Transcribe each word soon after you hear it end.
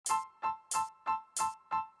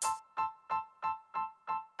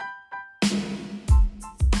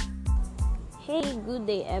Hey, good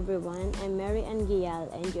day everyone. I'm Mary Ann Gial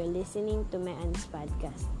and you're listening to my Ann's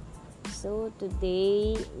podcast. So,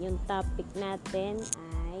 today, yung topic natin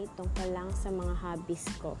ay tungkol lang sa mga hobbies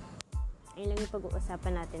ko. Ayun lang yung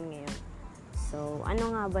pag-uusapan natin ngayon. So,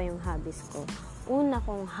 ano nga ba yung hobbies ko? Una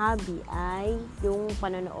kong hobby ay yung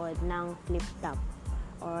panonood ng flip-top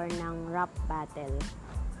or ng rap battle.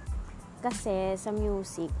 Kasi sa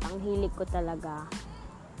music, ang hilig ko talaga,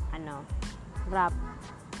 rap.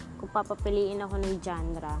 Kung papapiliin ako ng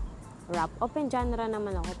genre, rap. Open genre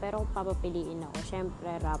naman ako, pero kung papapiliin ako,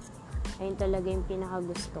 syempre rap. Ayun talaga yung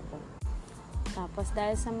pinakagusto ko. Tapos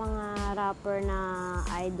dahil sa mga rapper na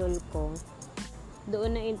idol ko,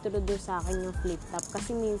 doon na-introduce sa akin yung flip-top.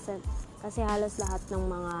 Kasi halos lahat ng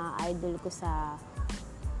mga idol ko sa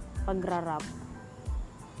pagra-rap,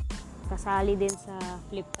 kasali din sa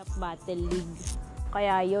flip-top battle league.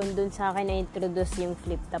 Kaya yun, doon sa akin na-introduce yung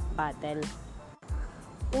flip-top battle.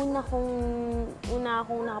 Una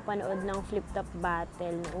akong nakapanood ng flip-top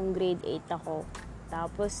battle noong grade 8 ako.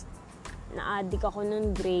 Tapos, na-addict ako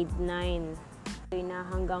noong grade 9. Na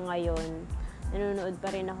hanggang ngayon, nanonood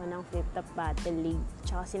pa rin ako ng flip-top battle league.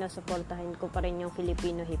 Tsaka sinusuportahan ko pa rin yung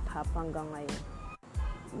Filipino hip-hop hanggang ngayon.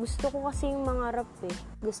 Gusto ko kasi yung mga rap eh.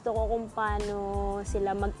 Gusto ko kung paano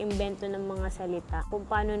sila mag-imbento ng mga salita. Kung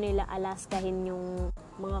paano nila alaskahin yung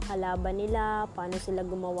mga kalaban nila, paano sila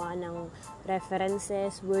gumawa ng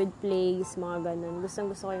references, wordplays, mga ganun. Gusto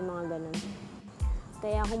ko yung mga ganun.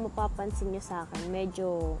 Kaya kung mapapansin nyo sa akin,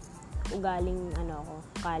 medyo ugaling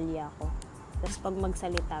kalye ako. Tapos pag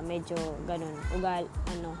magsalita, medyo ganun,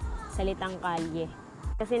 salitang kalye.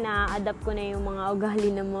 Kasi na-adapt ko na yung mga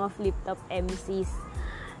ugali ng mga flip-top MCs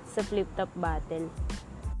sa flip-top battle.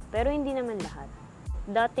 Pero hindi naman lahat.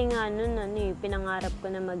 Dati nga pinangarap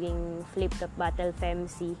ko na maging flip-top battle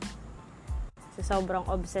MC. So, sobrang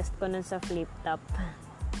obsessed ko nun sa flip-top.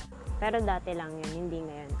 Pero dati lang yun, hindi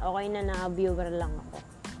ngayon. Okay na viewer lang ako.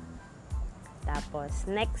 Tapos,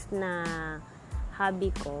 next na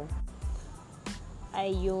hobby ko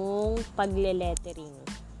ay yung pagle-lettering.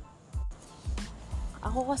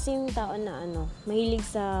 Ako kasi yung tao na mahilig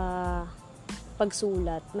sa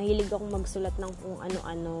pagsulat. Mahilig akong magsulat ng kung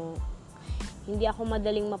ano-ano. Hindi ako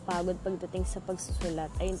madaling mapagod pagdating sa pagsusulat.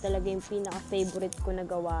 Ayun talaga yung pinaka-favorite ko na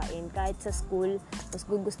gawain. Kahit sa school, mas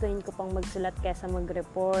gugustuhin ko pang magsulat kaysa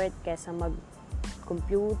mag-report, kaysa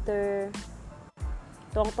mag-computer.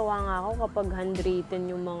 Tuwang-tuwa nga ako kapag handwritten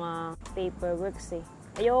yung mga paperworks eh.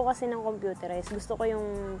 Ayoko kasi ng computerized. Gusto ko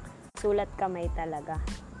yung sulat kamay talaga.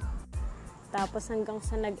 Tapos hanggang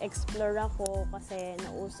sa nag-explore ako kasi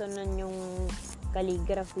nauso nun yung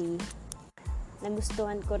calligraphy.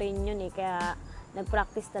 Nagustuhan ko rin yun eh. Kaya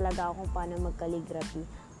nag-practice talaga ako kung paano mag-calligraphy.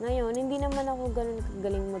 Ngayon, hindi naman ako ganun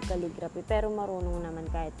kagaling mag-calligraphy pero marunong naman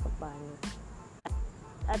kahit paano.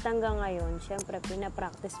 At hanggang ngayon, syempre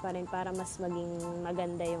pinapractice pa rin para mas maging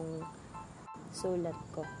maganda yung sulat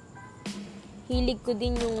ko. Hilig ko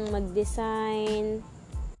din yung mag-design.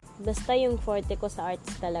 Basta yung forte ko sa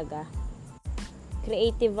arts talaga.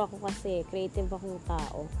 Creative akong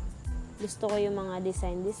tao. Gusto ko yung mga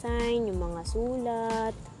design, yung mga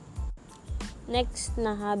sulat. Next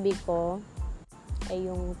na hobby ko ay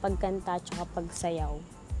yung pagkanta at pagsayaw.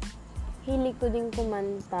 Hilig ko din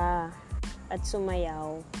kumanta at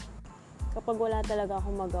sumayaw. Kapag wala talaga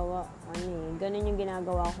akong magawa, ganun yung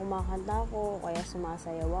ginagawa ko. Kumakanta ako, kaya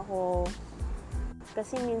sumasayaw ako.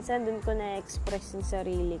 Kasi minsan dun ko na-express yung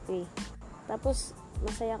sarili ko eh. Tapos,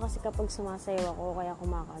 masaya kasi kapag sumasayaw ako kaya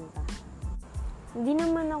kumakanta. Hindi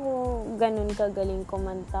naman ako ganun kagaling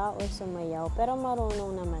kumanta o sumayaw, pero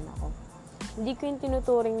marunong naman ako. Hindi ko yung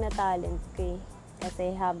tinuturing na talent ko eh,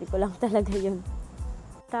 kasi hobby ko lang talaga yun.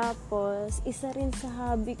 Tapos, isa rin sa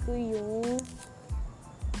hobby ko yung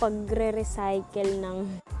pagre-recycle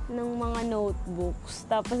ng mga notebooks.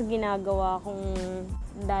 Tapos, ginagawa kong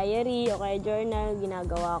diary o kaya journal,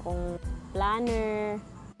 ginagawa kong planner.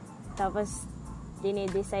 Tapos,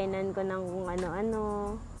 dinidesignan ko ng kung ano-ano.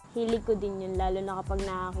 Hilig ko din yun, lalo na kapag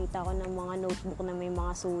nakakita ko ng mga notebook na may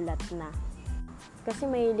mga sulat na. Kasi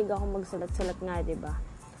mahilig ako magsulat-sulat nga, diba?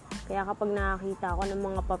 Kaya kapag nakakita ako ng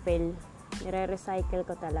mga papel, nire-recycle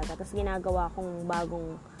ko talaga. Tapos ginagawa kong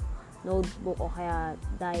bagong notebook o kaya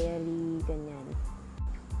diary, ganyan.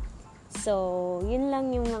 So, yun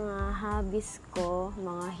lang yung mga hobbies ko,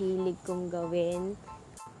 mga hilig kong gawin.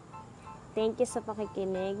 Thank you sa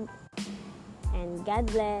pakikinig. And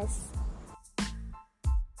God bless.